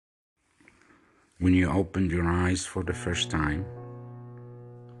When you opened your eyes for the first time,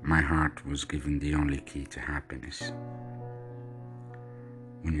 my heart was given the only key to happiness.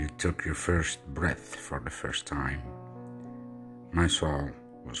 When you took your first breath for the first time, my soul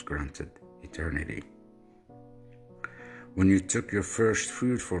was granted eternity. When you took your first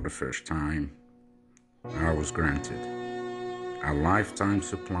food for the first time, I was granted a lifetime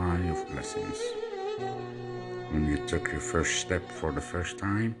supply of blessings. When you took your first step for the first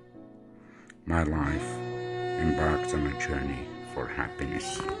time, my life embarked on a journey for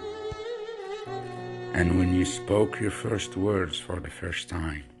happiness. And when you spoke your first words for the first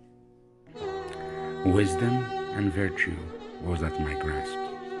time, wisdom and virtue was at my grasp.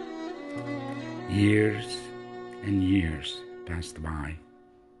 Years and years passed by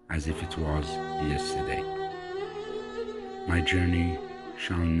as if it was yesterday. My journey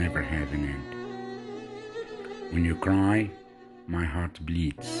shall never have an end. When you cry, my heart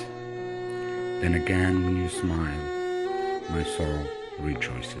bleeds. Then again, when you smile, my soul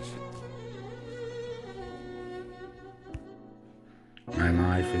rejoices. My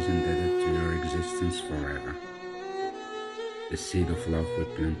life is indebted to your existence forever. The seed of love we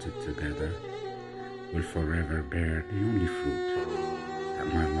planted together will forever bear the only fruit,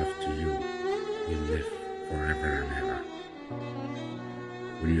 that my love to you will live forever and ever.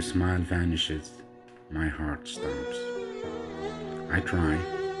 When your smile vanishes, my heart stops. I try,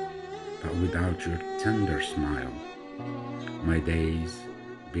 but without your tender smile, my days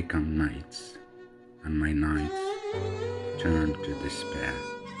become nights, and my nights turn to despair.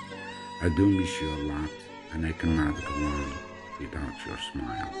 I do miss you a lot, and I cannot go on without your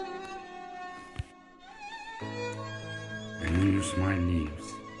smile. And when your smile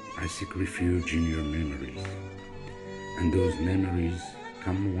leaves, I seek refuge in your memories, and those memories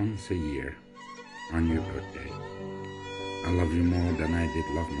come once a year on your birthday. I love you more than I did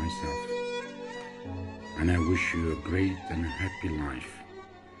love myself, and I wish you a great and happy life.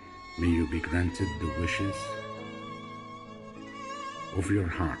 May you be granted the wishes of your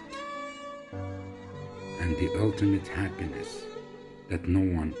heart and the ultimate happiness that no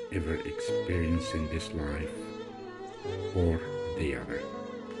one ever experienced in this life or the other.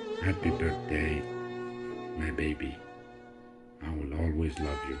 Happy birthday, my baby. I will always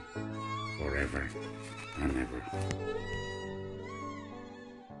love you forever and ever.